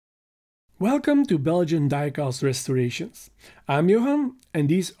Welcome to Belgian Diecast restorations. I'm Johan and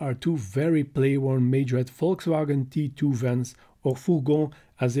these are two very play-worn Majorette Volkswagen T2 vans, or fourgons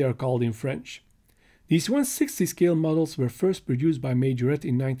as they are called in French. These 1/60 scale models were first produced by Majorette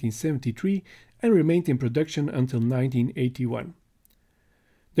in 1973 and remained in production until 1981.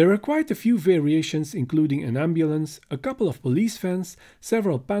 There are quite a few variations, including an ambulance, a couple of police vans,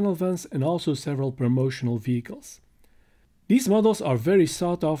 several panel vans and also several promotional vehicles. These models are very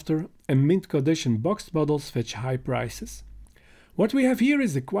sought after and mint condition boxed models fetch high prices. What we have here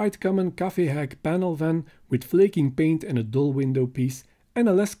is a quite common cafe hack panel van with flaking paint and a dull window piece, and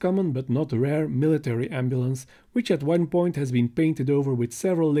a less common but not rare military ambulance, which at one point has been painted over with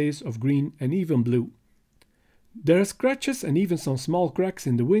several layers of green and even blue. There are scratches and even some small cracks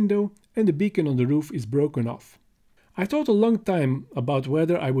in the window, and the beacon on the roof is broken off. I thought a long time about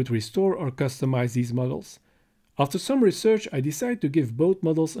whether I would restore or customize these models. After some research, I decided to give both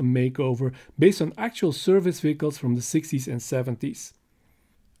models a makeover based on actual service vehicles from the 60s and 70s.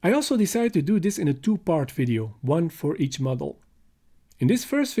 I also decided to do this in a two-part video, one for each model. In this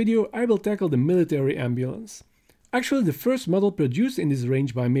first video, I will tackle the military ambulance. Actually, the first model produced in this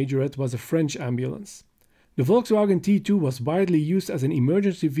range by Majorette was a French ambulance. The Volkswagen T2 was widely used as an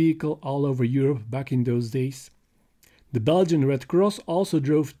emergency vehicle all over Europe back in those days. The Belgian Red Cross also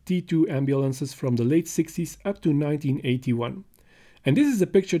drove T2 ambulances from the late 60s up to 1981. And this is the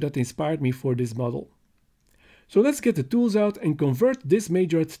picture that inspired me for this model. So let's get the tools out and convert this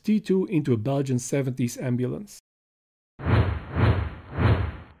Majorette T2 into a Belgian 70s ambulance.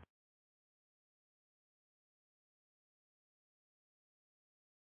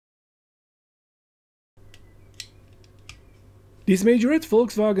 These Majorette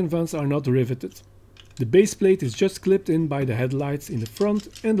Volkswagen vans are not riveted. The base plate is just clipped in by the headlights in the front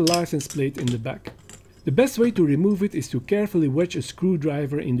and the license plate in the back. The best way to remove it is to carefully wedge a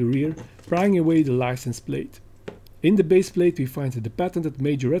screwdriver in the rear, prying away the license plate. In the base plate we find the patented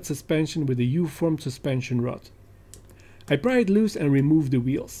Majorette suspension with a U-formed suspension rod. I pry it loose and remove the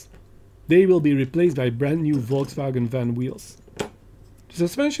wheels. They will be replaced by brand new Volkswagen van wheels. The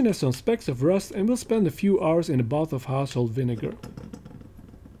suspension has some specks of rust and will spend a few hours in a bath of household vinegar.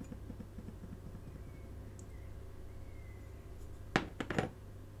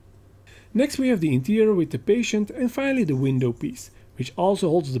 Next we have the interior with the patient and finally the window piece, which also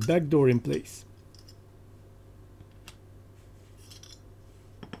holds the back door in place.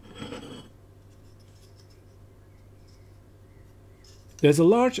 There's a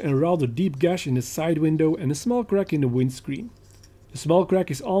large and rather deep gash in the side window and a small crack in the windscreen. The small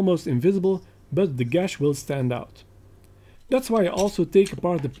crack is almost invisible, but the gash will stand out. That's why I also take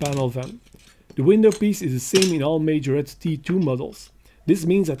apart the panel van. The window piece is the same in all Majorette T2 models. This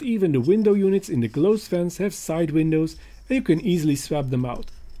means that even the window units in the closed vans have side windows and you can easily swap them out.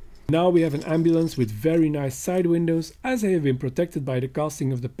 Now we have an ambulance with very nice side windows, as they have been protected by the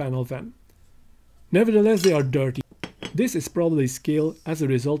casting of the panel van. Nevertheless, they are dirty. This is probably scale as a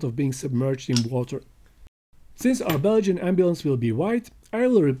result of being submerged in water. Since our Belgian ambulance will be white, I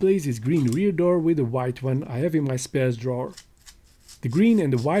will replace this green rear door with a white one I have in my spares drawer. The green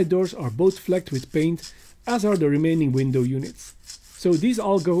and the white doors are both flecked with paint, as are the remaining window units. So these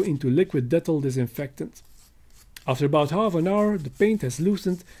all go into liquid Dettol disinfectant. After about half an hour the paint has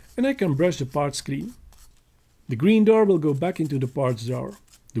loosened and I can brush the parts clean. The green door will go back into the parts drawer.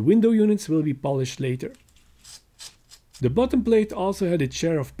 The window units will be polished later. The bottom plate also had its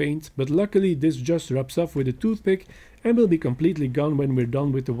share of paint, but luckily this just rubs off with a toothpick and will be completely gone when we're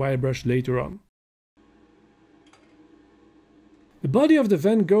done with the wire brush later on. The body of the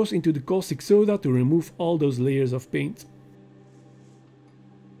van goes into the caustic soda to remove all those layers of paint.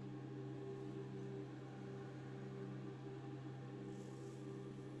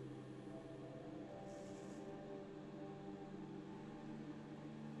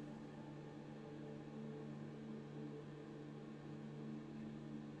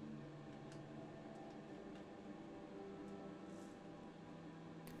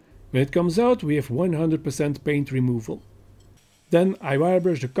 When it comes out, we have 100% paint removal. Then I wire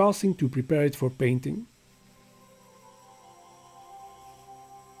brush the casting to prepare it for painting.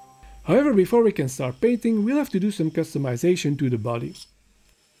 However, before we can start painting, we'll have to do some customization to the body.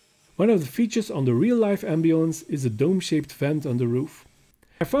 One of the features on the real-life ambulance is a dome-shaped vent on the roof.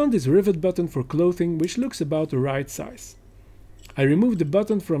 I found this rivet button for clothing, which looks about the right size. I remove the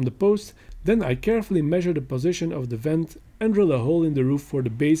button from the post, then I carefully measure the position of the vent and drill a hole in the roof for the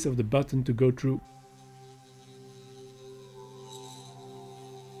base of the button to go through.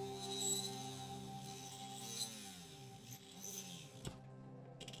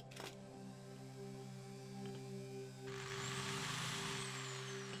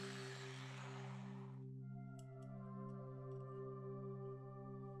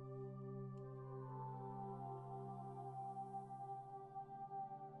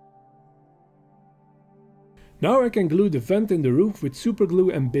 Now I can glue the vent in the roof with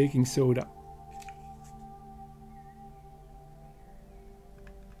superglue and baking soda.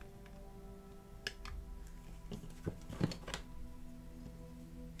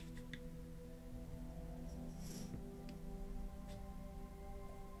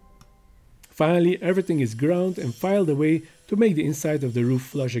 Finally, everything is ground and filed away to make the inside of the roof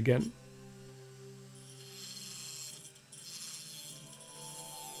flush again.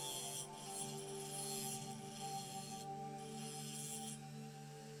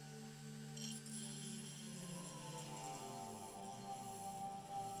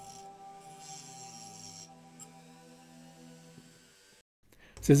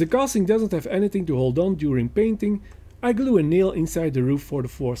 Since the casting doesn't have anything to hold on during painting, I glue a nail inside the roof for the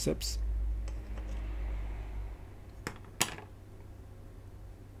forceps.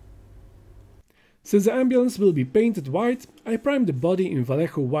 Since the ambulance will be painted white, I prime the body in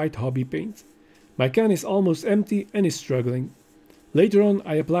Vallejo white hobby paint. My can is almost empty and is struggling. Later on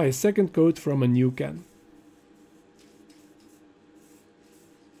I apply a second coat from a new can.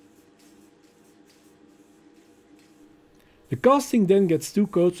 The casting then gets 2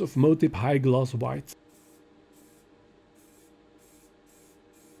 coats of Motip High Gloss White.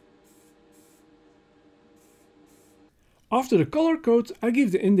 After the color coat, I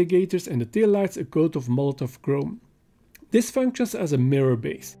give the indicators and the taillights a coat of Molotov Chrome. This functions as a mirror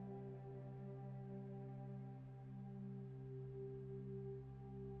base.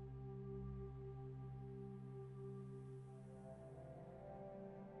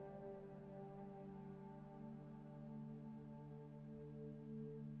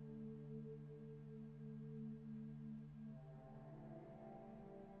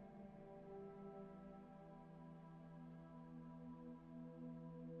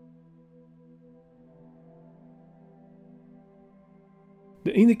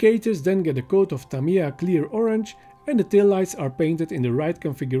 The indicators then get a coat of Tamiya clear orange and the taillights are painted in the right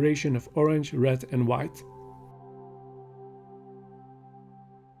configuration of orange, red and white.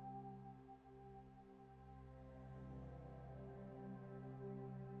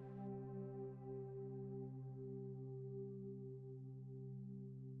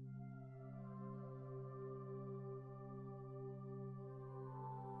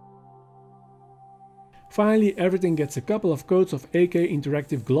 Finally, everything gets a couple of coats of AK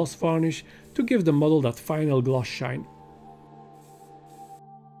Interactive Gloss Varnish to give the model that final gloss shine.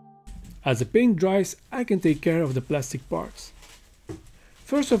 As the paint dries, I can take care of the plastic parts.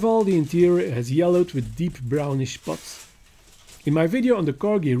 First of all, the interior has yellowed with deep brownish spots. In my video on the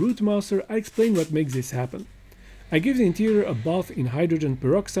Corgi Rootmaster, I explain what makes this happen. I give the interior a bath in hydrogen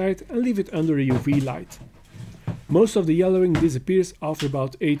peroxide and leave it under a UV light. Most of the yellowing disappears after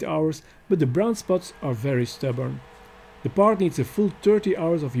about 8 hours, but the brown spots are very stubborn. The part needs a full 30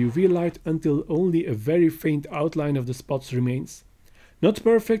 hours of UV light until only a very faint outline of the spots remains. Not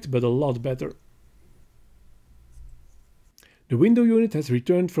perfect, but a lot better. The window unit has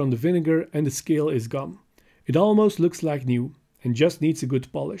returned from the vinegar and the scale is gone. It almost looks like new and just needs a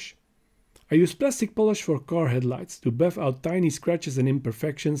good polish. I use plastic polish for car headlights to buff out tiny scratches and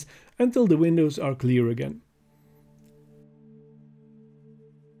imperfections until the windows are clear again.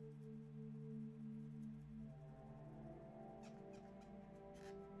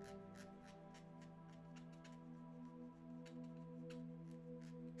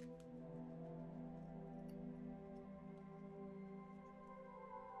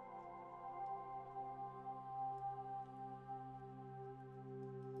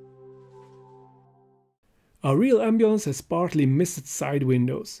 Our real ambulance has partly misted side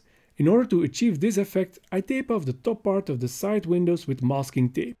windows. In order to achieve this effect, I tape off the top part of the side windows with masking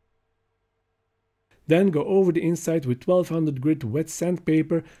tape. Then go over the inside with 1200 grit wet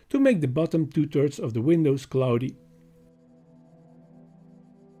sandpaper to make the bottom 2/3 of the windows cloudy.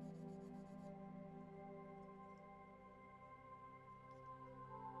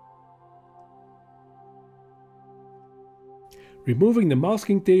 Removing the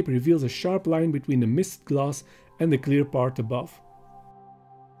masking tape reveals a sharp line between the misted glass and the clear part above.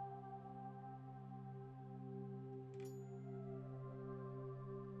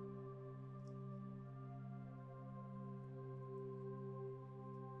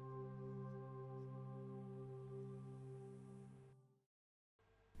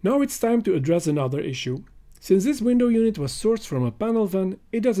 Now it's time to address another issue. Since this window unit was sourced from a panel van,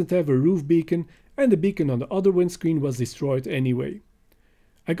 it doesn't have a roof beacon and the beacon on the other windscreen was destroyed anyway.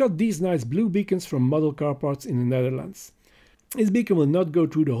 I got these nice blue beacons from model car parts in the Netherlands. This beacon will not go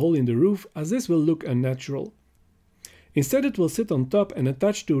through the hole in the roof as this will look unnatural. Instead it will sit on top and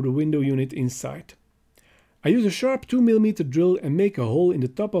attach to the window unit inside. I use a sharp 2mm drill and make a hole in the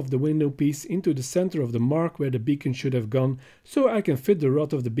top of the window piece into the center of the mark where the beacon should have gone, so I can fit the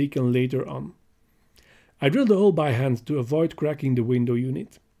rod of the beacon later on. I drill the hole by hand to avoid cracking the window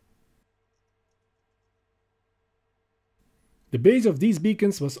unit. The base of these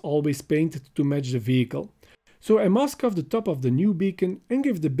beacons was always painted to match the vehicle, so I mask off the top of the new beacon and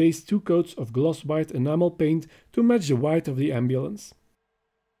give the base 2 coats of gloss white enamel paint to match the white of the ambulance.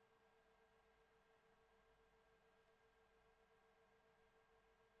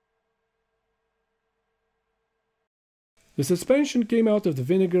 The suspension came out of the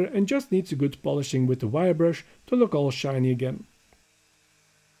vinegar and just needs a good polishing with the wire brush to look all shiny again.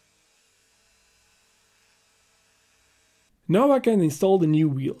 Now I can install the new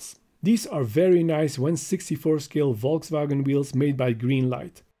wheels. These are very nice 1/64 scale Volkswagen wheels made by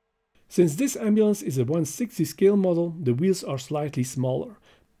Greenlight. Since this ambulance is a 1/60 scale model, the wheels are slightly smaller.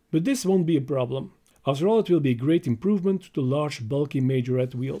 But this won't be a problem. After all, it will be a great improvement to the large bulky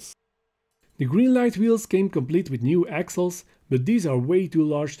Majorette wheels. The Greenlight wheels came complete with new axles, but these are way too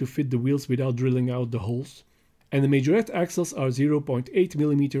large to fit the wheels without drilling out the holes. And the Majorette axles are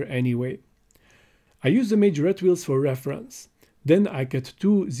 0.8mm anyway. I use the Majorette wheels for reference. Then I cut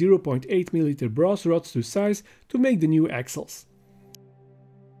 2 0.8mm brass rods to size to make the new axles.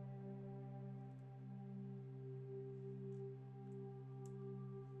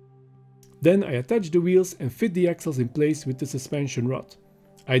 Then I attach the wheels and fit the axles in place with the suspension rod.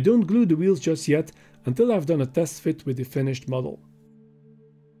 I don't glue the wheels just yet until I've done a test fit with the finished model.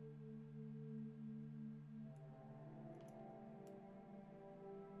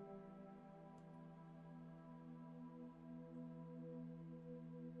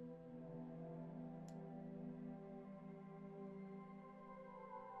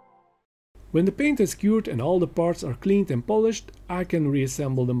 When the paint is cured and all the parts are cleaned and polished, I can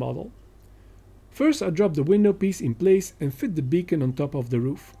reassemble the model. First I drop the window piece in place and fit the beacon on top of the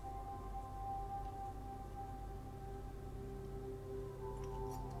roof.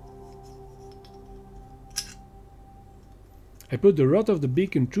 I put the rod of the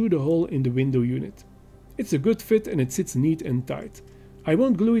beacon through the hole in the window unit. It's a good fit and it sits neat and tight. I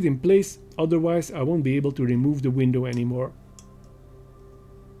won't glue it in place, otherwise I won't be able to remove the window anymore.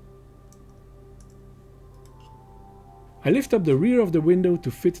 I lift up the rear of the window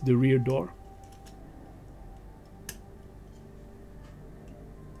to fit the rear door.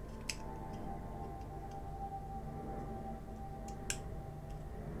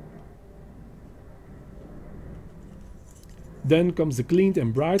 Then comes the cleaned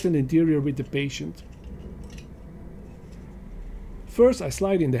and brightened interior with the patient. First I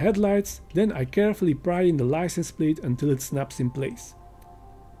slide in the headlights, then I carefully pry in the license plate until it snaps in place.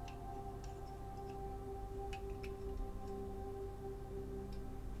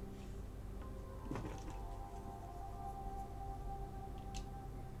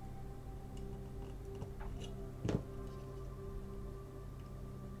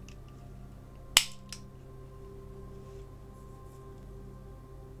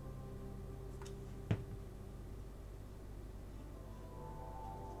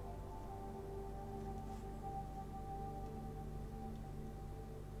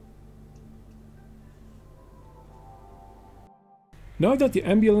 Now that the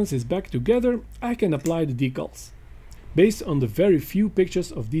ambulance is back together, I can apply the decals. Based on the very few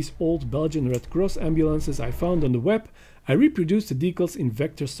pictures of these old Belgian Red Cross ambulances I found on the web, I reproduced the decals in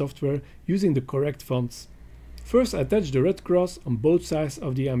vector software using the correct fonts. First I attach the Red Cross on both sides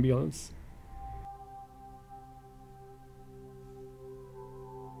of the ambulance.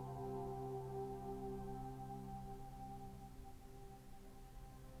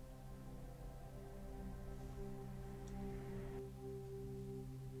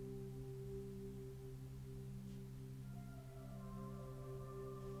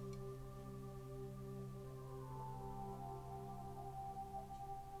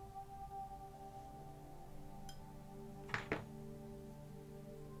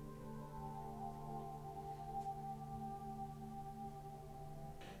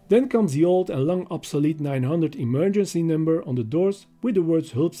 Then comes the old and long obsolete 900 emergency number on the doors with the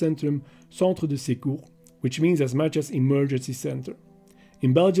words Hulpcentrum Centre de Secours, which means as much as emergency center.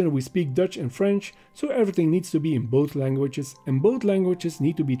 In Belgium we speak Dutch and French, so everything needs to be in both languages and both languages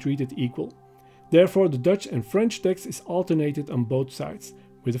need to be treated equal. Therefore the Dutch and French text is alternated on both sides,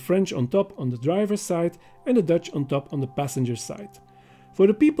 with the French on top on the driver's side and the Dutch on top on the passenger side. For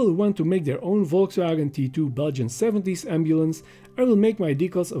the people who want to make their own Volkswagen T2 Belgian 70s ambulance, I will make my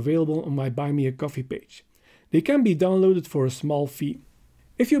decals available on my Buy Me a Coffee page. They can be downloaded for a small fee.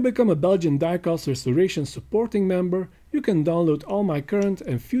 If you become a Belgian Diecast Restoration supporting member, you can download all my current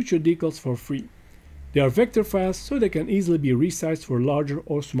and future decals for free. They are vector fast, so they can easily be resized for larger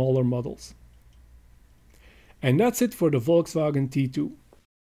or smaller models. And that's it for the Volkswagen T2.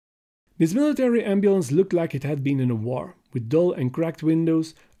 This military ambulance looked like it had been in a war, with dull and cracked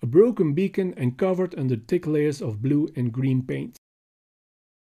windows, a broken beacon and covered under thick layers of blue and green paint.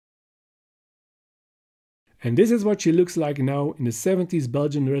 And this is what she looks like now in the 70s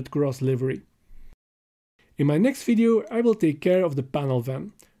Belgian Red Cross livery. In my next video I will take care of the panel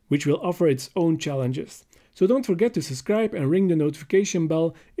van, which will offer its own challenges. So don't forget to subscribe and ring the notification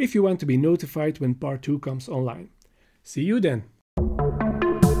bell if you want to be notified when part 2 comes online. See you then!